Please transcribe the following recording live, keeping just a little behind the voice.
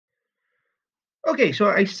Okay, so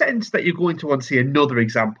I sense that you're going to want to see another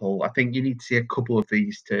example. I think you need to see a couple of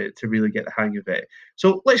these to really get the hang of it.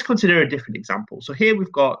 So let's consider a different example. So here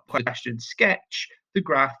we've got the question, sketch the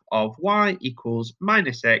graph of y equals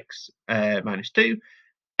minus x minus 2,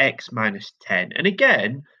 x minus 10. And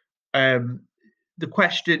again, the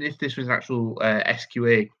question, if this was an actual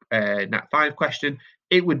SQA Nat5 question,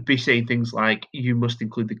 it would be saying things like you must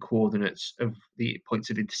include the coordinates of the points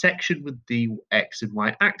of intersection with the x and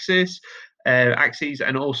y axes,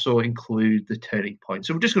 and also include the turning point.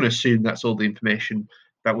 So we're just going to assume that's all the information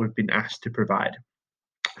that we've been asked to provide.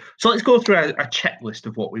 So let's go through a checklist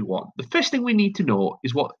of what we want. The first thing we need to know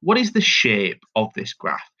is what is the shape of this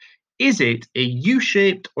graph? Is it a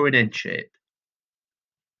U-shaped or an N-shape?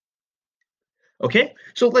 Okay,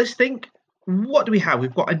 so let's think, what do we have?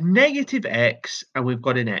 We've got a negative x and we've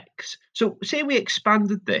got an x. So say we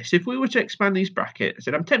expanded this. If we were to expand these brackets,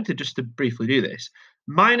 and I'm tempted just to briefly do this,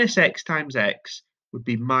 minus x times x would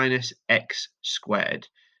be minus x squared.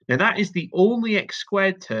 Now that is the only x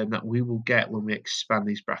squared term that we will get when we expand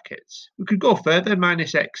these brackets. We could go further,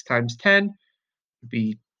 minus x times 10 would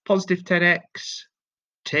be positive 10x,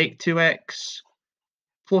 take 2x,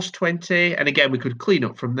 plus 20, and again we could clean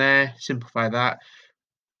up from there, simplify that.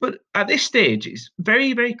 But at this stage, it's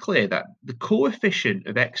very, very clear that the coefficient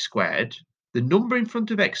of x squared, the number in front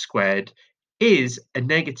of x squared, is a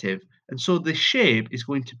negative, and so the shape is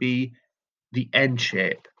going to be the N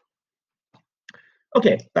shape.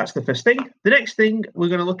 Okay, that's the first thing. The next thing we're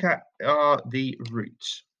going to look at are the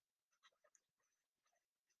roots.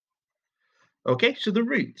 Okay, so the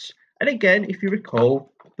roots. And again, if you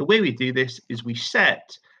recall, the way we do this is we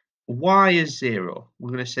set y as 0.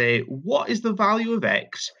 We're going to say, what is the value of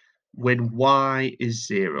x when y is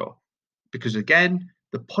 0? Because again,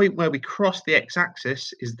 the point where we cross the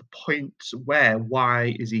x-axis is the point where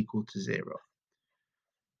y is equal to 0.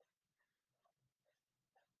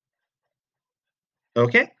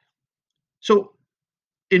 Okay, so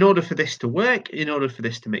in order for this to work, in order for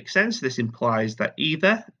this to make sense, this implies that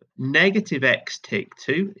either negative x take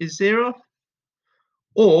 2 is 0,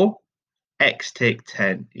 or x take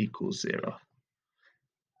 10 equals 0.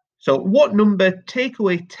 So what number take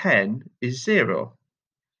away 10 is 0?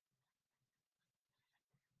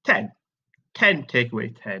 10. 10 take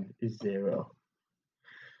away 10 is 0.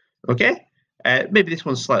 Okay, maybe this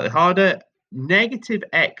one's slightly harder. Negative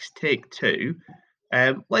x take 2.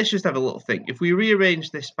 Let's just have a little think. If we rearrange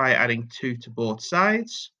this by adding 2 to both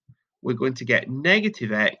sides, we're going to get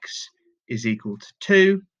negative x is equal to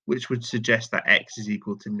 2, which would suggest that x is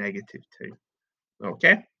equal to negative 2.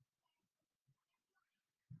 Okay?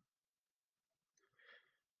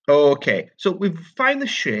 Okay, so we've found the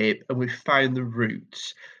shape and we've found the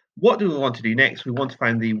roots. What do we want to do next? We want to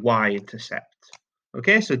find the y-intercept.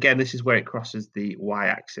 Okay, so again, this is where it crosses the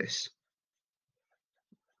y-axis.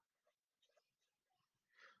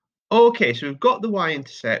 Okay, so we've got the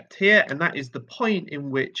y-intercept here, and that is the point in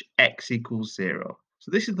which x equals 0.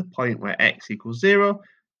 So this is the point where x equals 0.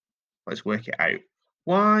 Let's work it out.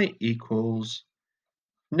 Y equals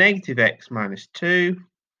negative x minus 2,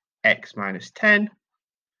 x minus 10.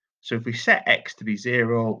 So if we set x to be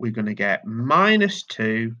 0, we're going to get minus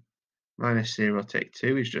 2 minus 0 take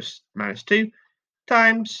 2 is just minus 2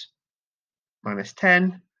 times minus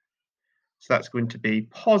 10. So that's going to be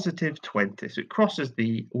positive 20. So it crosses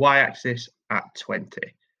the y-axis at 20.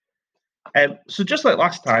 So just like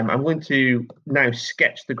last time, I'm going to now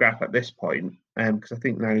sketch the graph at this point, because I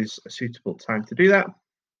think now is a suitable time to do that.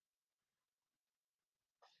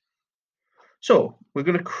 So we're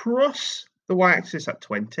going to cross the y-axis at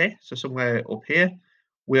 20, so somewhere up here.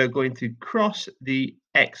 We are going to cross the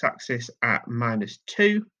x-axis at minus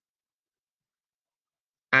 2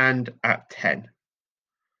 and at 10.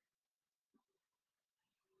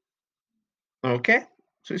 Okay,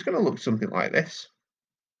 so it's going to look something like this.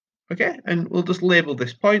 Okay, and we'll just label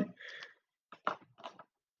this point.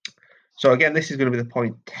 So again, this is going to be the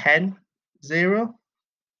point 10, 0.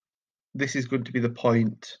 This is going to be the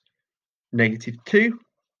point negative 2,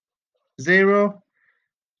 0.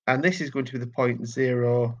 And this is going to be the point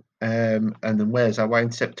 0. And then where's our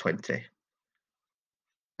y-intercept? 20.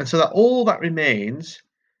 And so that all that remains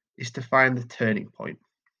is to find the turning point.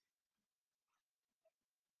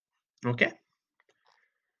 Okay.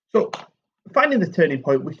 So finding the turning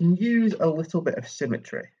point, we can use a little bit of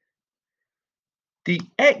symmetry. The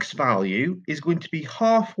x value is going to be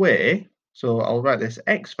halfway, so I'll write this,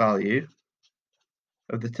 x value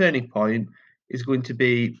of the turning point is going to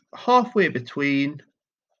be halfway between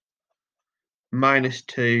minus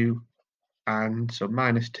 2 and, so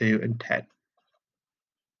minus 2 and 10.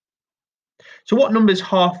 So what number is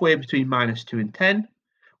halfway between minus 2 and 10?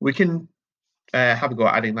 We can have a go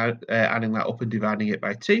at adding that up and dividing it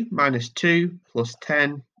by 2. Minus 2 plus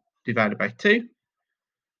 10 divided by 2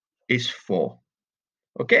 is 4.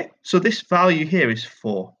 Okay, so this value here is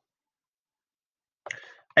 4.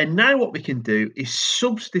 And now what we can do is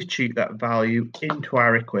substitute that value into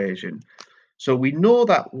our equation. So we know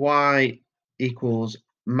that y equals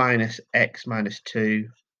minus x minus 2,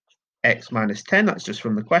 x minus 10. That's just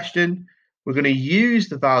from the question. We're going to use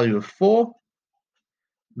the value of 4,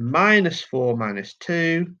 minus 4 minus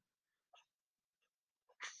 2,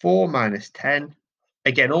 4 minus 10.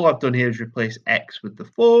 Again, all I've done here is replace x with the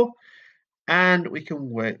 4, and we can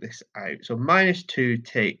work this out. So minus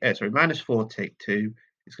 4 take 2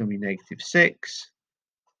 is going to be negative 6.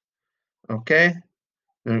 Okay,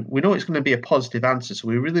 now, we know it's going to be a positive answer, so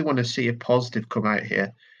we really want to see a positive come out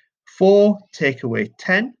here. 4 take away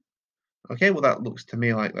 10. Okay, well, that looks to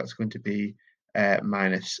me like that's going to be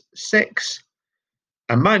minus 6.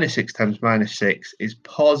 And minus 6 times minus 6 is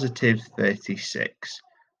positive 36.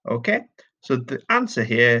 Okay, so the answer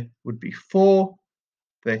here would be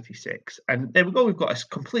 436. And there we go, we've got a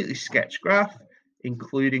completely sketched graph,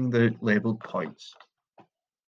 including the labeled points.